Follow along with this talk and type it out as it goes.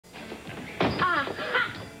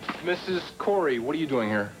Mrs. Corey, what are you doing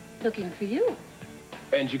here? Looking for you.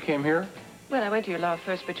 And you came here? Well, I went to your loft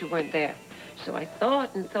first, but you weren't there. So I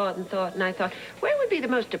thought and thought and thought, and I thought, where would be the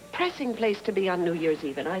most depressing place to be on New Year's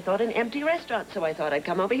Eve? And I thought an empty restaurant, so I thought I'd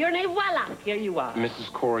come over here, and voila, here you are.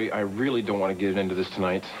 Mrs. Corey, I really don't want to get into this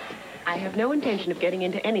tonight. I have no intention of getting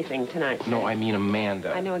into anything tonight. No, I mean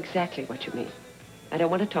Amanda. I know exactly what you mean. I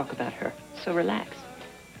don't want to talk about her, so relax.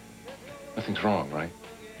 Nothing's wrong, right?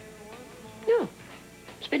 No.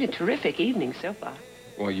 It's been a terrific evening so far.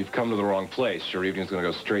 Well, you've come to the wrong place. Your evening's going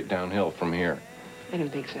to go straight downhill from here. I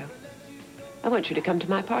don't think so. I want you to come to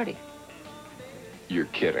my party. You're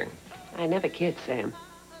kidding. I never kid, Sam.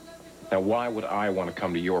 Now, why would I want to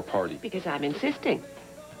come to your party? Because I'm insisting.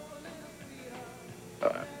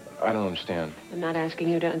 I don't understand. I'm not asking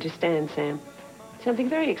you to understand, Sam. Something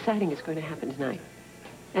very exciting is going to happen tonight.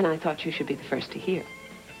 And I thought you should be the first to hear.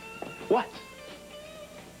 What?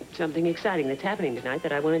 Something exciting that's happening tonight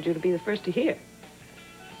that I wanted you to be the first to hear.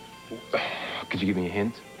 Could you give me a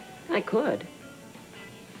hint? I could.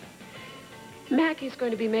 Mac is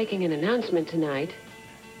going to be making an announcement tonight.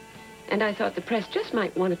 And I thought the press just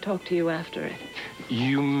might want to talk to you after it.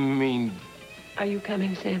 You mean... Are you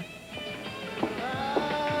coming, Sam?